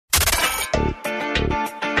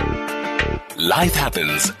Life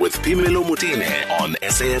Happens with Phemelo Motene on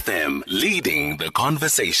SAFM, leading the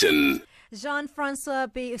conversation.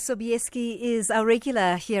 Jean-Francois-Sobieckki is our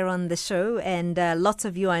regular here on the show, and lots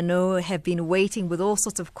of you I know have been waiting with all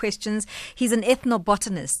sorts of questions. He's an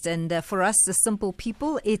ethnobotanist, and for us, the simple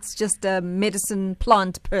people, it's just a medicine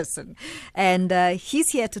plant person. And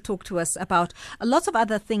he's here to talk to us about a lot of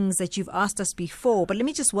other things that you've asked us before. But let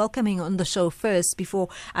me just welcome him on the show first before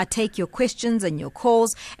I take your questions and your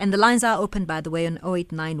calls. And the lines are open, by the way, on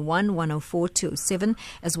 0891 104 207,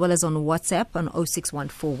 as well as on WhatsApp on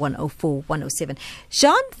 0614 104 107.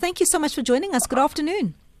 Jean, thank you so much for joining us. Good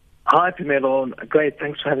afternoon. Hi, Phemelo. Great.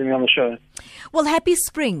 Thanks for having me on the show. Well, happy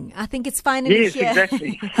spring. I think it's finally here. Yes,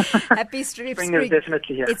 exactly. Happy spring. Spring is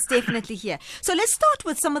definitely here. It's definitely here. So let's start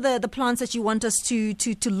with some of the plants that you want us to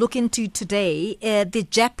look into today. The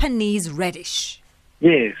Japanese radish.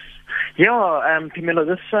 Yes. Yeah, Phemelo,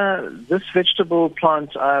 this vegetable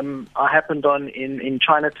plant I happened on in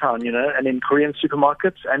Chinatown, and in Korean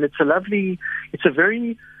supermarkets, and it's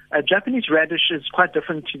Japanese radish is quite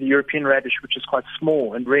different to the European radish, which is quite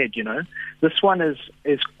small and red, This one is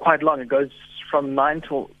quite long. It goes from 9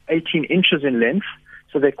 to 18 inches in length,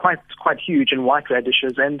 so they're quite huge, and white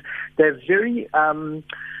radishes, and they're very, how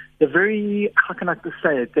can I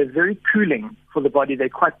say it? They're very cooling for the body. They're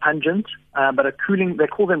quite pungent, but they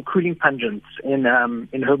call them cooling pungents in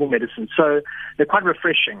herbal medicine. So they're quite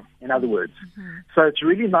refreshing, in other words. Mm-hmm. So it's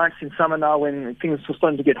really nice in summer now when things are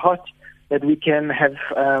starting to get hot, that we can have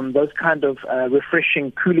those kind of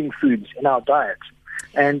refreshing, cooling foods in our diet.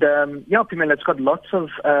 And Phemelo, it's got lots of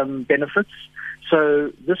benefits.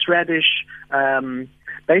 So this radish,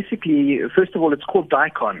 basically, first of all, it's called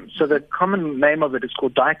daikon. So the common name of it is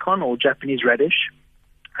called daikon, or Japanese radish.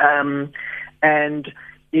 And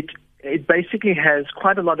it basically has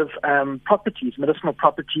quite a lot of properties, medicinal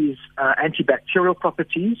properties, antibacterial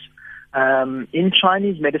properties. In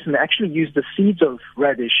Chinese medicine, they actually use the seeds of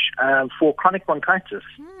radish for chronic bronchitis.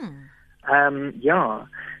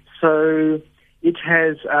 So it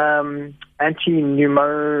has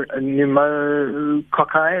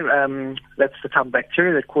anti-pneumococci, that's the type of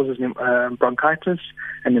bacteria that causes bronchitis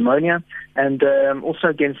and pneumonia, and also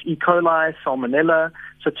against E. coli, salmonella.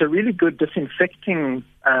 So it's a really good disinfecting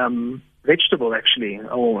vegetable, actually,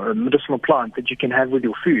 or a medicinal plant that you can have with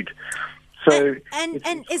your food. So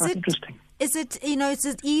is it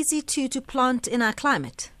easy to plant in our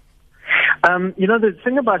climate? The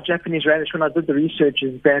thing about Japanese radish, when I did the research,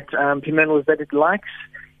 is that Phemelo, is that it likes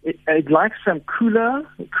some cooler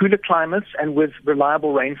climates and with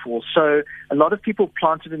reliable rainfall. So a lot of people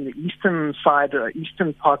plant it in the eastern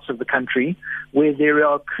parts of the country, where there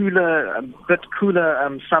are a bit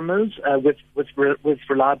cooler summers with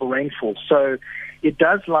reliable rainfall. So it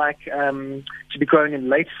does like to be grown in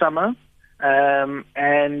late summer.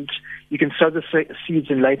 And you can sow the seeds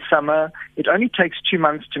in late summer. It only takes 2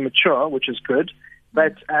 months to mature, which is good.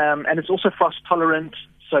 But and it's also frost tolerant,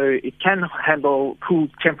 so it can handle cool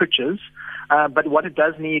temperatures. But what it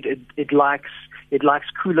does need, it likes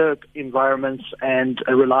cooler environments and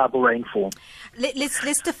a reliable rainfall.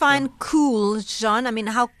 Let's define cool, Jean. I mean,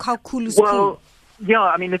 how cool is cool? Well, yeah,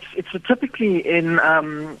 I mean, it's typically in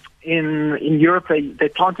Europe they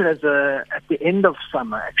plant it at the end of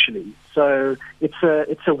summer, actually. So it's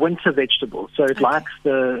a winter vegetable. So it likes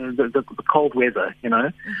the cold weather,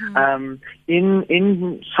 Mm-hmm.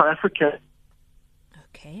 In South Africa.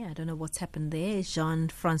 Okay, I don't know what's happened there.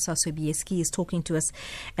 Jean-Francois-Sobieckki is talking to us,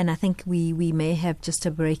 and I think we may have just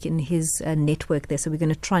a break in his network there, so we're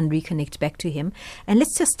going to try and reconnect back to him. And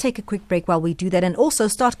let's just take a quick break while we do that, and also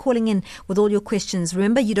start calling in with all your questions.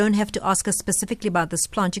 Remember, you don't have to ask us specifically about this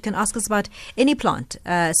plant. You can ask us about any plant,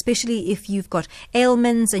 especially if you've got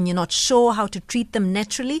ailments and you're not sure how to treat them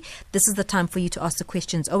naturally. This is the time for you to ask the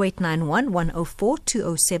questions. 0891 104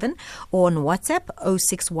 207 or on WhatsApp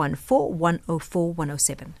 0614 104 107.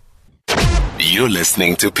 You're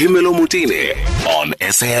listening to Phemelo Motene on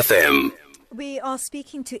SAFM. We are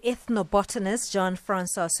speaking to ethnobotanist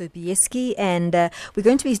Jean-Francois-Sobieckki, and we're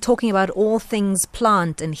going to be talking about all things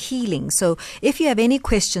plant and healing. So if you have any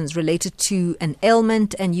questions related to an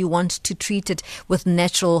ailment and you want to treat it with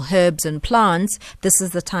natural herbs and plants, this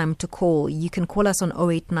is the time to call. You can call us on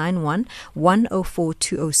 0891 104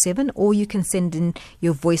 207, or you can send in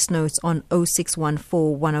your voice notes on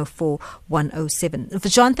 0614 104 107.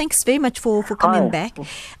 Jean, thanks very much for coming back.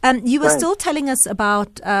 You were still telling us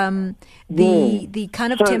about the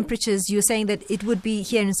kind of temperatures. You're saying that it would be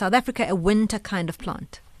here in South Africa a winter kind of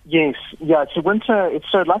plant. Yes, yeah, it's a winter, it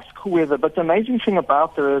likes cool weather, but the amazing thing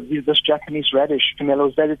about this Japanese radish, Camilo,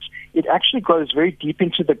 is that it actually grows very deep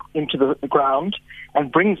into the ground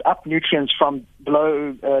and brings up nutrients from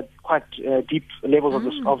below quite deep levels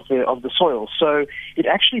of the soil. So it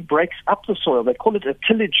actually breaks up the soil. They call it a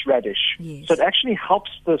tillage radish. Yes. So it actually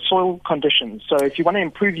helps the soil conditions. So if you want to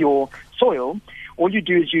improve your soil, all you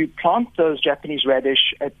do is you plant those Japanese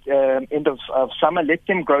radish at end of summer, let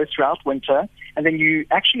them grow throughout winter, and then you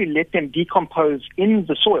actually let them decompose in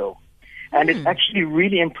the soil. And it actually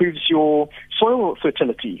really improves your soil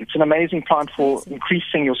fertility. It's an amazing plant for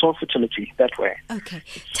increasing your soil fertility that way. Okay.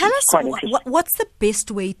 Tell us, what's the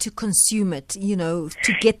best way to consume it,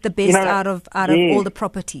 to get the best out of all the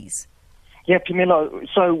properties? Yeah, Pamela.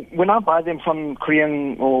 So when I buy them from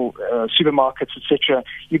Korean or supermarkets, etc.,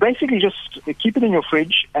 you basically just keep it in your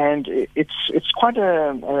fridge, and it's quite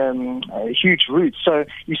a huge root. So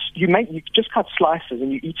you just cut slices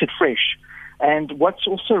and you eat it fresh. And what's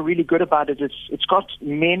also really good about it is it's got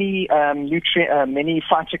many many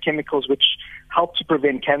phytochemicals which help to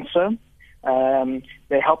prevent cancer.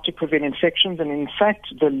 They help to prevent infections, and in fact,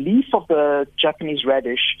 the leaf of the Japanese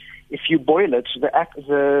radish, if you boil it,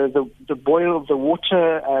 the boil of the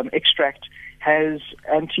water extract has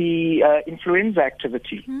anti-influenza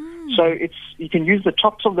activity. So you can use the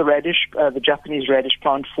tops of the radish, the Japanese radish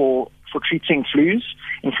plant for treating flus,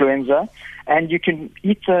 influenza, and you can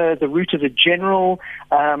eat the root as a general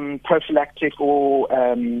prophylactic or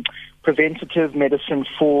preventative medicine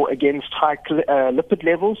against high lipid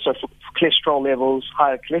levels, so for cholesterol levels,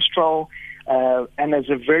 higher cholesterol, and as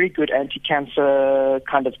a very good anti-cancer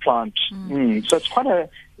kind of plant. So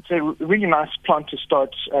it's a really nice plant to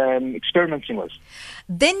start experimenting with.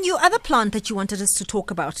 Then your other plant that you wanted us to talk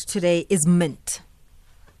about today is mint.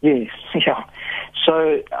 Yes, yeah.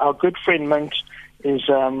 So our good friend mint is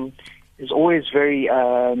always very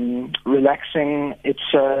relaxing.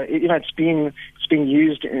 It's been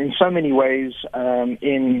used in so many ways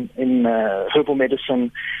in herbal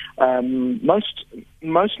medicine. Most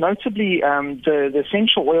notably, the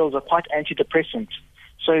essential oils are quite antidepressant.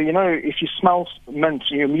 So if you smell mint,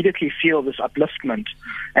 you immediately feel this upliftment,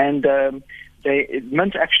 and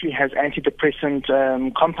mint actually has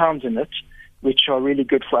antidepressant compounds in it, which are really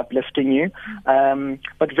good for uplifting you.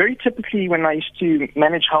 But very typically, when I used to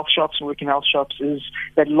manage health shops and work in health shops, is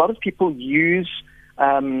that a lot of people use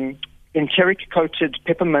enteric-coated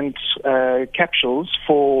peppermint capsules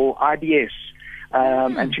for IBS.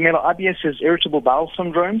 And IBS is irritable bowel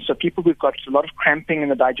syndrome, so people who've got a lot of cramping in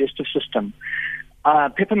the digestive system.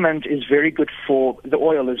 Peppermint is very good the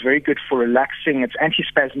oil is very good for relaxing. It's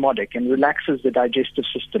antispasmodic and relaxes the digestive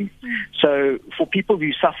system. So for people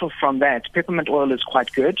who suffer from that, peppermint oil is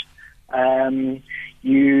quite good.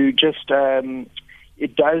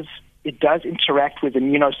 It does interact with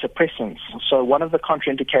immunosuppressants. So one of the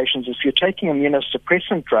contraindications is if you're taking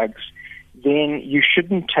immunosuppressant drugs, then you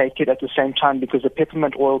shouldn't take it at the same time, because the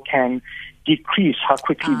peppermint oil can decrease how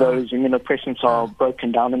quickly those immunosuppressants are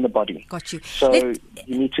broken down in the body. Got you. So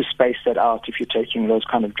you need to space that out if you're taking those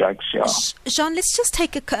kind of drugs. Yeah. Jean, let's just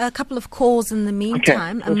take a couple of calls in the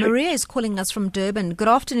meantime. Okay, Maria is calling us from Durban. Good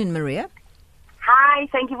afternoon, Maria. Hi,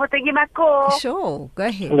 thank you for taking my call. Sure, go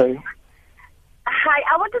ahead. Hello. Hi,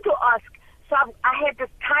 I wanted to ask, so I had this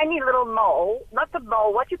tiny little mole, not a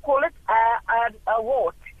mole, what you call it, a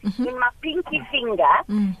wart in my pinky finger,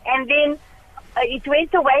 and then it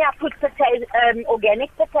went away. I put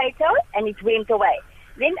organic potato, and it went away.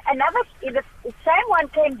 Then the same one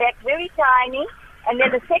came back very tiny, and then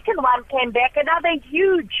the second one came back another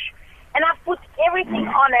huge. And I put everything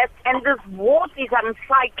on it, and this wart is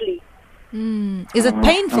unsightly. Is it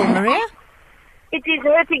painful, Maria? It is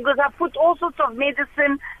hurting because I put all sorts of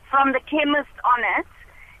medicine from the chemist on it,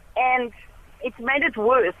 and it's made it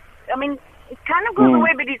worse. I mean, it kind of goes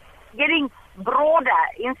away, but it's getting broader.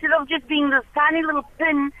 Instead of just being this tiny little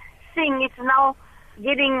pin thing, it's now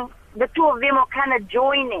getting, the two of them are kind of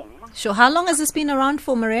joining. Sure. How long has this been around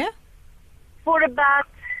for, Maria?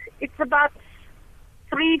 It's about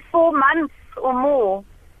 3-4 months or more.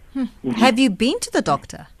 Have you been to the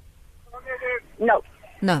doctor? No.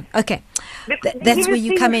 No. Okay. That's where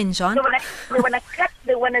you come in, Jean. They want to cut,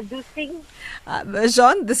 they want to do things.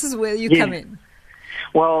 Jean, this is where you come in.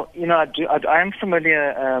 Well, I am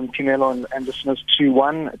familiar, Pimelo and listeners, to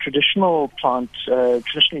one traditional plant,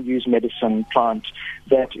 traditionally used medicine plant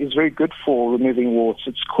that is very good for removing warts.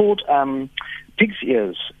 It's called pig's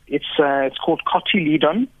ears. It's called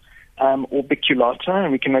cotyledon. orbiculata,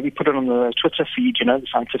 and we can maybe put it on the Twitter feed, the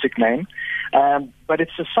scientific name. But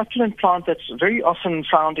it's a succulent plant that's very often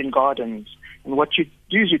found in gardens. And what you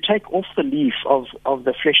do is you take off the leaf of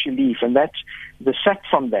the fleshy leaf, and the sap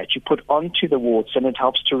from that you put onto the warts, and it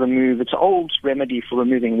helps to remove. It's an old remedy for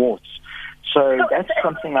removing warts. So that's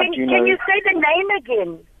something I do know. Can you say the name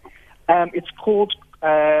again? It's called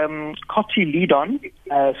cotyledon.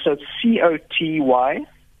 So it's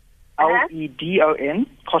COTYLEDON,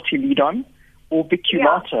 cotyledon,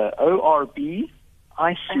 orbiculata, ORBICULATA,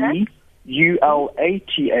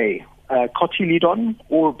 cotyledon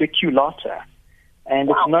orbiculata. And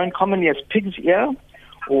it's known commonly as pig's ear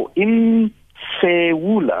or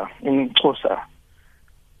imphewula in Xhosa.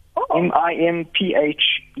 IMPHEWULA,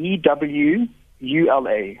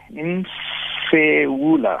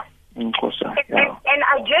 imphewula in Xhosa. Yeah. And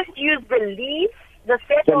I just use the leaf, the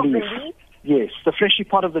sap of the leaf? Yes, the fleshy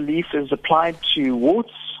part of the leaf is applied to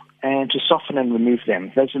warts and to soften and remove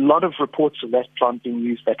them. There's a lot of reports of that plant being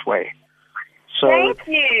used that way. So, thank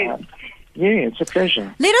you. Yeah, it's a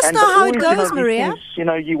pleasure. Let us know how it goes, Maria.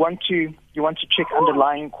 Things, you want to check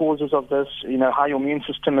underlying causes of this, how your immune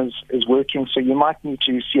system is working. So you might need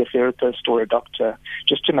to see a therapist or a doctor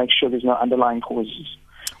just to make sure there's no underlying causes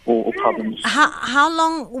or problems. How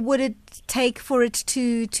long would it take for it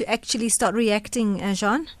to actually start reacting,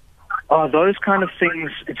 Jean? Oh, those kind of things,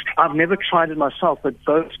 I've never tried it myself, but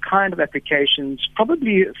those kind of applications,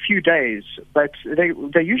 probably a few days, but they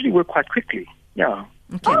usually work quite quickly. Yeah.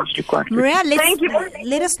 Okay. Maria,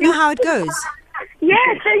 let us know how it goes. Yeah,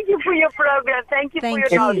 thank you for your program. Thank you for your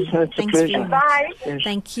knowledge. Thanks very much. Bye. Yes.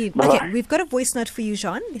 Thank you. Bye. Okay, we've got a voice note for you,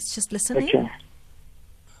 Jean. Let's just listen in.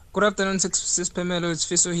 Good afternoon, Sis Pamelo. It's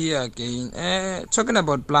Fiso here again. Talking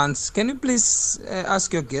about plants, can you please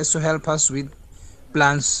ask your guests to help us with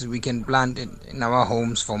plants we can plant in our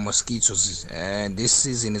homes for mosquitoes? This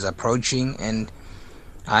season is approaching, and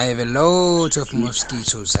I have a lot of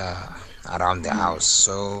mosquitoes around the house.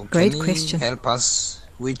 So Great can you question. help us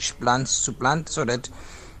which plants to plant so that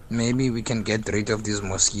maybe we can get rid of these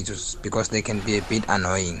mosquitoes, because they can be a bit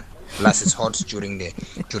annoying. Plus it's hot during the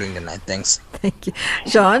night. Thanks. Thank you.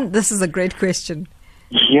 Jean, this is a great question.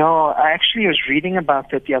 Yeah, I actually was reading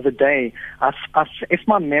about that the other day. If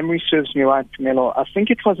my memory serves me right, Melo, I think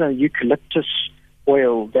it was a eucalyptus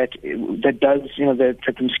oil that does, that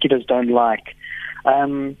the mosquitoes don't like.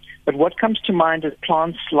 But what comes to mind is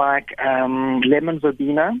plants like lemon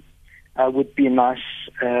verbena would be a nice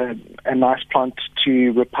plant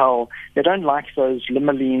to repel. They don't like those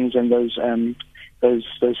limonene and those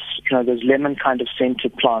lemon kind of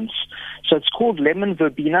scented plants. So it's called lemon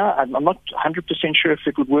verbena. I'm not 100% sure if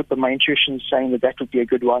it would work, but my intuition is saying that would be a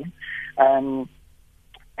good one. And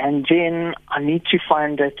then I need to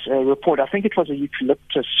find that report. I think it was a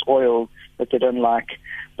eucalyptus oil that they don't like.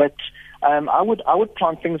 But I would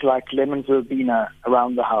plant things like lemon verbena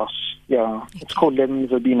around the house. Yeah, okay. It's called lemon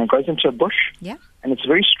verbena. It grows into a bush. Yeah. And it's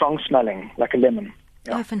very strong smelling, like a lemon.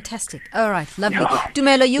 Yeah. Oh, fantastic. All right, lovely. Yeah.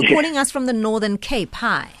 Dumelo, you're calling us from the Northern Cape.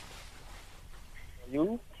 Hi.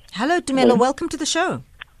 You? Hello, Dumelo. Welcome to the show.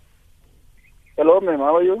 Hello, ma'am.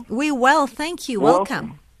 How are you? We're well, thank you.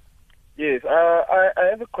 Welcome. Yes, I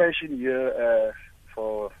have a question here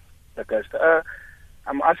for the guest.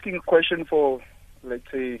 I'm asking a question for, let's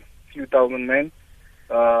say, few thousand men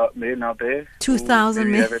out there.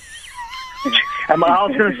 2,000 men. I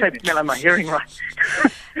was going to say, am I hearing right?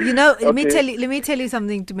 Okay. let me tell you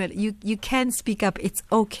something, Dumelo. You can speak up. It's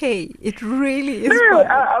okay. It really is.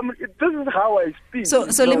 This is how I speak. So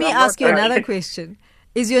let me ask you another question.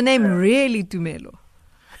 Is your name really Dumelo?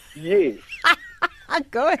 Yes.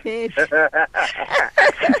 Go ahead.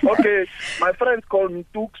 Okay, my friends call me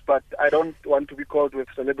Tooks, but I don't want to be called with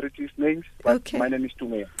celebrities' names. But okay. My name is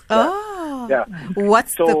Tumea. Oh. Yeah.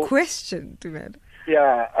 What's the question, Dumelo?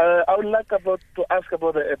 Yeah, I would like to ask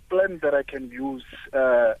about a plant that I can use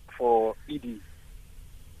for ED.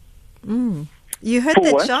 You heard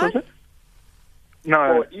that, Sean?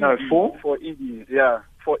 No, for ED. Yeah,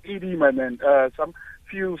 for ED, my man. Some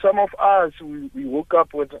of us we woke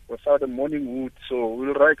up without a morning wood, so we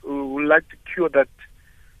would like to cure that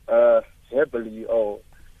herbally. Or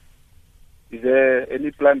is there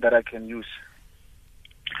any plant that I can use?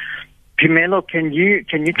 Pimelo, can you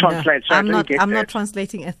translate? No, I'm not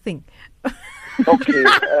translating a thing. Okay,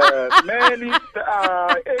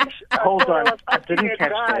 hold on, I didn't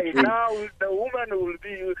catch that. Now the woman will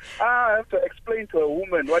be. I have to explain to a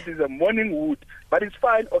woman what is a morning wood, but it's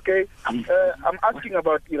fine. Okay, I'm asking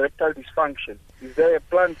about erectile dysfunction. Is there a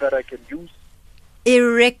plant that I can use?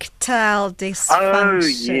 Erectile dysfunction.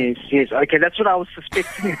 Oh yes. Okay, that's what I was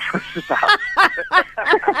suspecting it was about.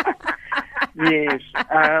 Yes,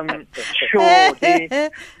 sure.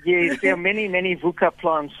 There are many VUCA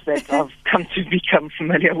plants that I've come to become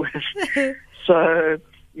familiar with. So,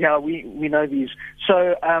 yeah, we know these.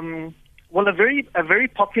 So, well, a very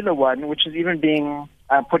popular one, which is even being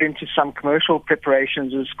put into some commercial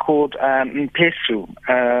preparations, is called mpesu.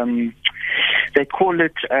 They call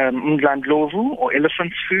it mdlandlovu, or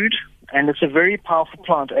elephant's food, and it's a very powerful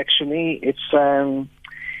plant. Actually, it's how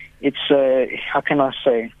can I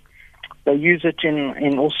say? They use it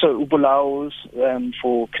in also ubulaos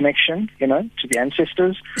for connection, to the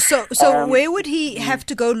ancestors. So where would he have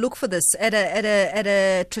to go look for this? At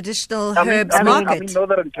a traditional herbs market?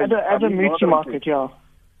 At a Muti market, yeah.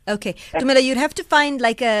 Okay, Dumela, you'd have to find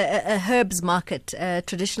like a herbs market, a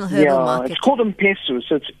traditional herbal market. It's called mpesu,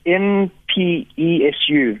 so it's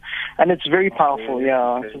MPESU, and it's very powerful.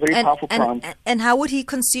 Yeah, it's a very powerful plant. And how would he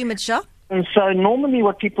consume it, Shah? And so normally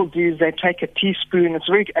what people do is they take a teaspoon. It's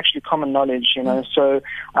very actually common knowledge, so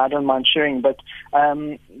I don't mind sharing, but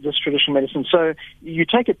this traditional medicine. So you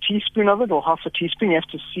take a teaspoon of it or half a teaspoon. You have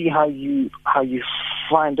to see how you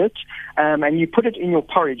find it, and you put it in your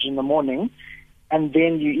porridge in the morning, and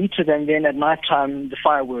then you eat it, and then at nighttime the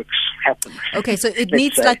fireworks happen. Okay, so it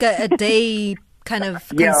needs like a day kind of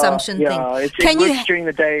consumption thing. It works during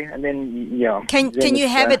the day, and then Can you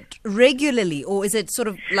have it regularly, or is it sort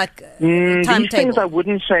of like timetable? These things I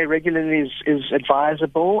wouldn't say regularly is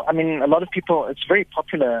advisable. I mean, a lot of people, it's very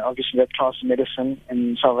popular, obviously, that class of medicine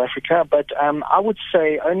in South Africa, but I would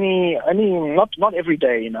say only not every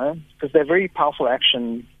day, because they're very powerful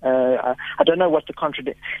action. I don't know what the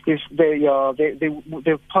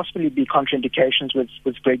there possibly be contraindications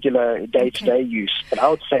with regular day-to-day use, but I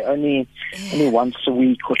would say only once a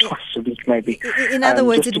week or twice a week, maybe. In other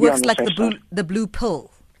words, it works like the blue pill.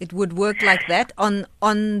 It would work like that on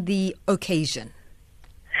the occasion.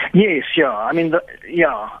 Yes, yeah. I mean,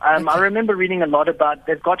 I remember reading a lot about.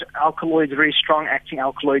 They've got alkaloids, very strong acting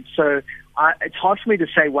alkaloids. So it's hard for me to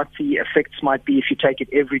say what the effects might be if you take it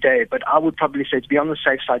every day. But I would probably say, to be on the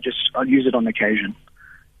safe side, I'll use it on occasion.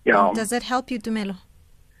 Yeah. Does that help you, Dumelo?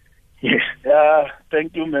 Yes.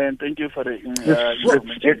 Thank you, man. Thank you for the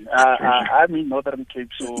information. I'm in Northern Cape,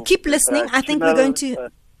 so keep listening. I think we're going to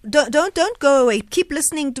don't go away. Keep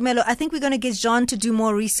listening, Dumelo. I think we're going to get Jean to do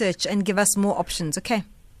more research and give us more options. Okay.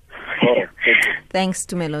 Thanks,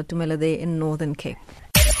 Dumelo. Dumelo there in Northern Cape.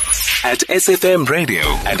 At SFM Radio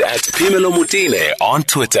and at Pimelo Mutile on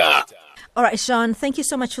Twitter. All right, Jean, thank you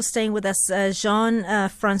so much for staying with us. Jean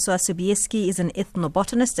Francois-Sobieckki is an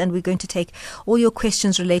ethnobotanist, and we're going to take all your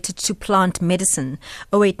questions related to plant medicine.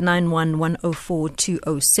 0891 104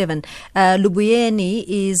 207. Lubuyeni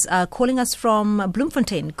is calling us from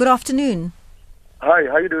Bloemfontein. Good afternoon. Hi,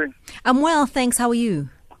 how are you doing? I'm well, thanks. How are you?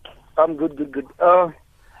 I'm good. I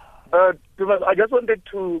just wanted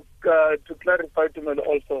to clarify to me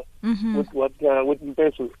also with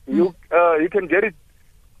Mpesu. You can get it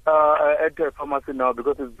at a pharmacy now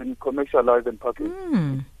because it's been commercialized and packaged.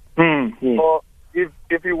 Yes. So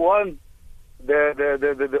if you want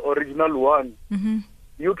the original one,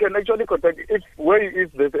 you can actually contact if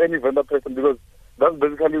there's any vendor person, because that's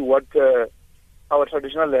basically what our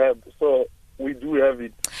traditional have. So we do have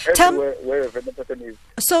it everywhere where a vendor person is.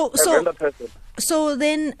 So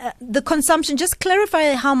then the consumption, just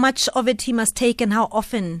clarify how much of it he must take and how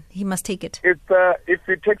often he must take it. It's if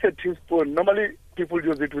he takes a teaspoon, normally people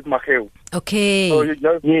use it with maheu. Okay. So you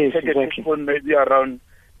just take a teaspoon, maybe around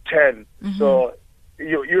 10. So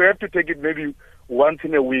you have to take it maybe once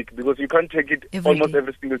in a week, because you can't take it almost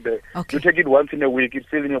every single day. Okay. You take it once in a week, it's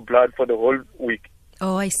still in your blood for the whole week.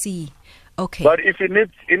 Oh, I see. Okay. But if he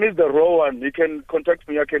needs the raw one, he can contact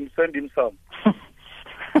me. I can send him some.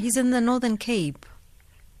 He's in the Northern Cape.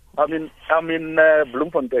 I'm in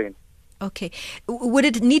Bloemfontein. Okay. Would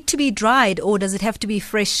it need to be dried, or does it have to be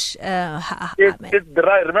fresh? It's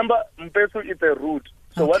dry. Remember, mpesu is a root.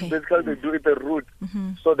 So what basically they do is a root.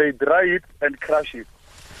 So they dry it and crush it.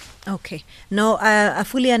 Okay. No, I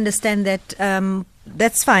fully understand that.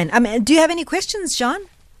 That's fine. I mean, do you have any questions, John?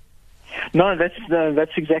 No,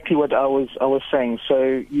 that's exactly what I was saying.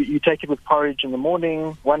 So you take it with porridge in the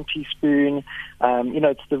morning, 1 teaspoon.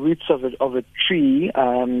 It's the roots of a tree.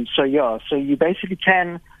 So you basically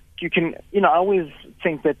you can. I always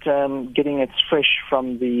think that getting it fresh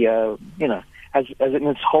from the as in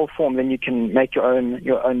its whole form, then you can make your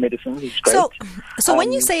own medicines. It's great. So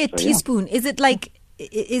when you say a teaspoon, is it like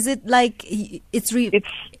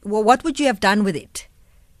what would you have done with it?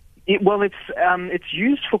 It's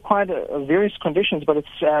used for quite various conditions, but it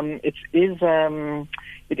is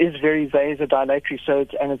very vasodilatory. So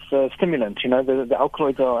it's a stimulant. The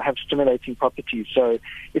alkaloids have stimulating properties. So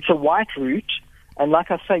it's a white root. And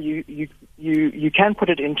like I say, you can put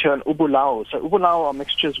it into an ubulao. So ubulao are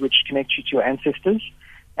mixtures which connect you to your ancestors.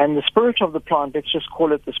 And the spirit of the plant, let's just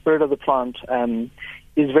call it the spirit of the plant,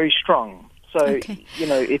 is very strong. So,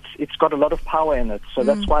 it's got a lot of power in it. So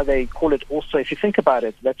that's why they call it also, if you think about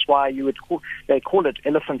it, that's why they call it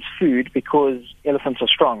elephant's food, because elephants are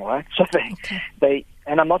strong, right? So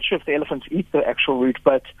and I'm not sure if the elephants eat the actual root,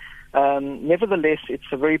 but nevertheless,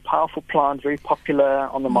 it's a very powerful plant, very popular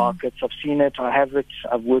on the markets. I've seen it, I have it,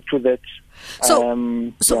 I've worked with it.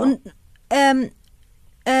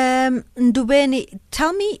 Ndubeni,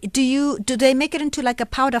 tell me, do they make it into like a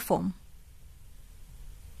powder form?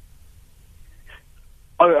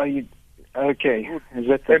 Oh, are you okay? Is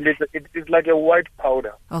that it's like a white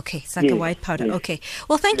powder. Okay, it's like a white powder. Yes. Okay.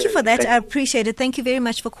 Well, thank you for that. I appreciate it. Thank you very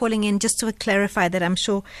much for calling in. Just to clarify that, I'm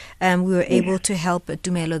sure we were able to help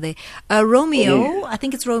Dumelo there. Romeo, I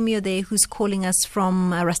think it's Romeo there who's calling us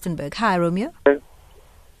from Rustenburg. Hi, Romeo.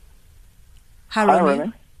 Hi,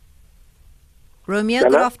 Romeo. Romeo,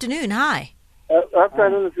 Hello? Good afternoon. Hi.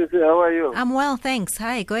 Afternoon, Sissy. How are you? I'm well, thanks.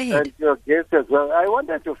 Hi, go ahead. And your guest as well. I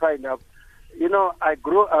wanted to find out, I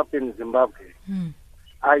grew up in Zimbabwe.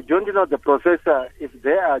 I don't know the professor, if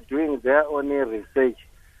they are doing their own research.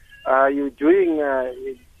 Are you doing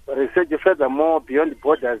research furthermore beyond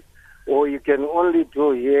borders, or you can only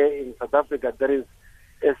do here in South Africa? There is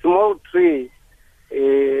a small tree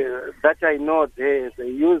that I know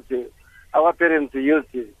our parents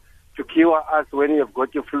used it to cure us when you've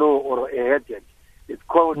got a flu or a headache. It's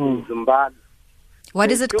called Mzumbani.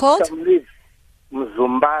 What is it called? Some leaves,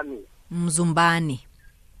 Mzumbani. Mzumbani.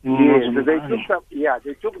 Yes,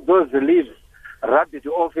 they took those leaves, rubbed it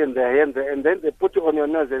off in their hands, and then they put it on your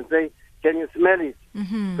nose and say, "Can you smell it?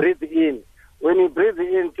 Breathe in." When you breathe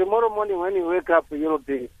in, tomorrow morning when you wake up, you'll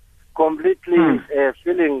be completely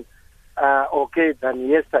feeling okay than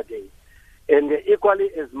yesterday. And equally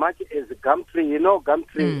as much as gum tree,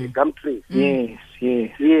 gum tree. Yes.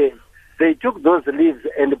 They took those leaves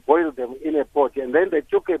and boiled them in a pot, and then they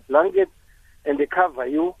took a blanket and they cover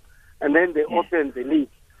you, and then they open the lid.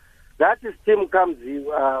 That steam comes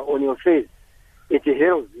on your face. It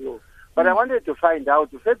heals you. But I wanted to find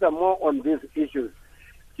out, furthermore on these issues,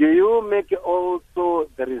 do you make also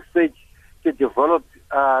the research to develop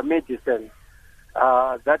medicine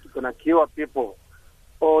that's going to cure people?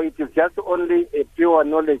 Or it is just only a pure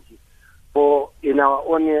knowledge in our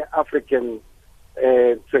own African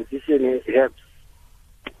tradition herbs?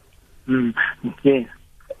 Yes.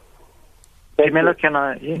 Melo, can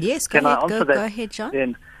I? Yes, can I answer that? Go ahead, John.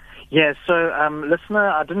 Then? Yeah. So, listener,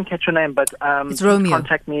 I didn't catch your name, but it's Romeo.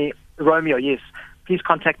 Contact me, Romeo. Yes. Please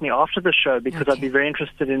contact me after the show, because I'd be very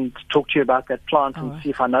interested in to talk to you about that plant and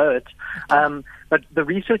see if I know it. Okay. But the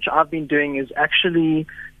research I've been doing is actually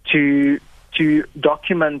to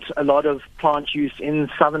document a lot of plant use in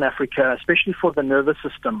Southern Africa, especially for the nervous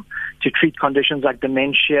system, to treat conditions like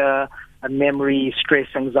dementia, memory, stress,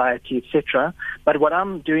 anxiety, etc. But what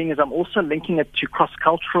I'm doing is I'm also linking it to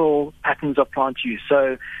cross-cultural patterns of plant use.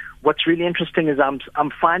 So what's really interesting is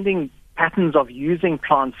I'm finding patterns of using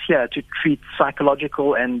plants here to treat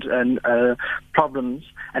psychological and problems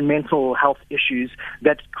and mental health issues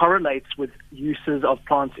that correlates with uses of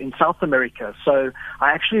plants in South America. So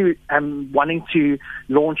I actually am wanting to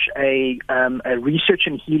launch a research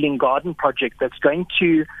and healing garden project that's going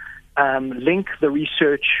to link the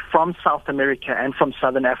research from South America and from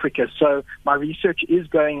Southern Africa. So my research is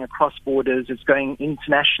going across borders, it's going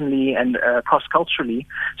internationally and cross-culturally,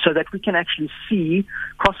 so that we can actually see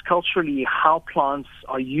cross-culturally how plants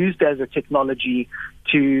are used as a technology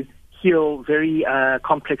to heal very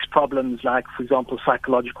complex problems like, for example,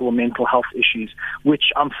 psychological or mental health issues, which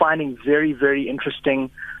I'm finding very, very interesting,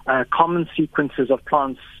 common sequences of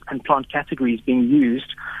plants and plant categories being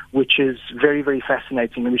used, which is very, very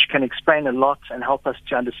fascinating and which can explain a lot and help us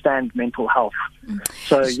to understand mental health.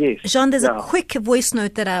 So, yes. Jean, there's a quick voice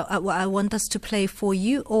note that I want us to play for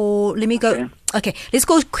you, or let me go. Okay, let's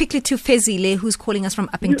go quickly to Fezile, who's calling us from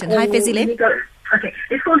Uppington. Hi, Fezile. Okay,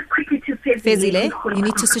 let's go quickly to Fezile, you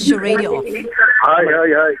need to switch your radio off.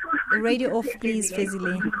 Hi. The radio off, please,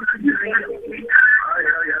 Fezile.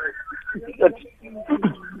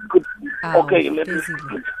 Okay,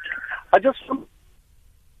 I just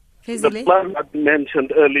Fezile? the plant I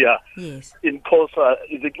mentioned earlier. Yes. In Xhosa,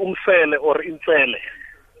 is it umfele or insele?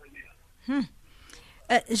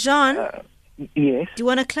 Jean, yes. do you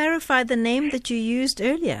want to clarify the name that you used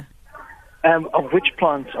earlier? Of which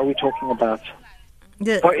plants are we talking about?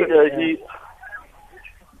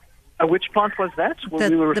 Which plant was that?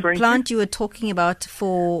 We were referring the plant to? you were talking about to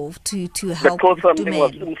help The Xhosa name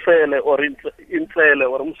was Dumelo. umfele or insele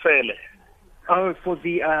or umfele. Oh, for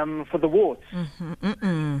the warts.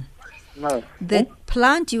 No. The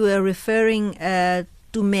plant you were referring to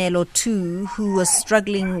Melo to, who was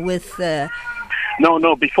struggling with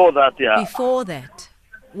No, before that, yeah. before that.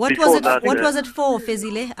 What Before was it? that, What yeah. was it for,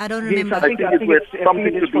 Fezile? I don't remember. I think it was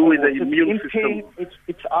something to do with the immune system.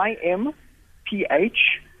 It's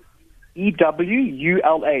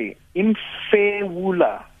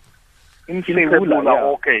IMPHEWULA. Infewula. Yeah.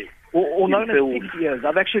 Okay. Or known as pig's ears.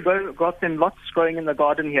 I've actually got them lots growing in the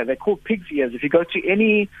garden here. They're called pig's ears. If you go to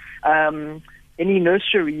any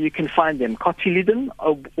nursery, you can find them. Cotyledon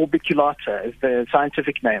orbiculata is the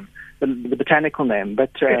scientific name, the botanical name.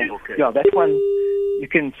 But yeah, that one you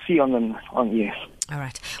can see on yes. All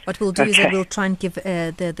right. What we'll do is that we'll try and give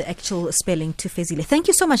the actual spelling to Fezile. Thank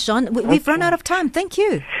you so much, John. We've run out of time. Thank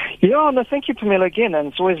you. Yeah, no, thank you, Pamela, again, and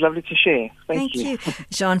it's always lovely to share. Thank you.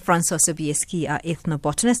 Jean-Francois-Sobieckki, our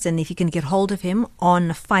ethnobotanist, and if you can get hold of him on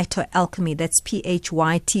phytoalchemy, that's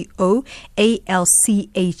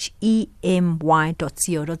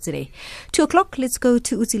PHYTOALCHEMY.co.za. 2 o'clock, let's go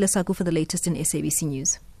to Utsila Sagu for the latest in SABC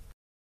News.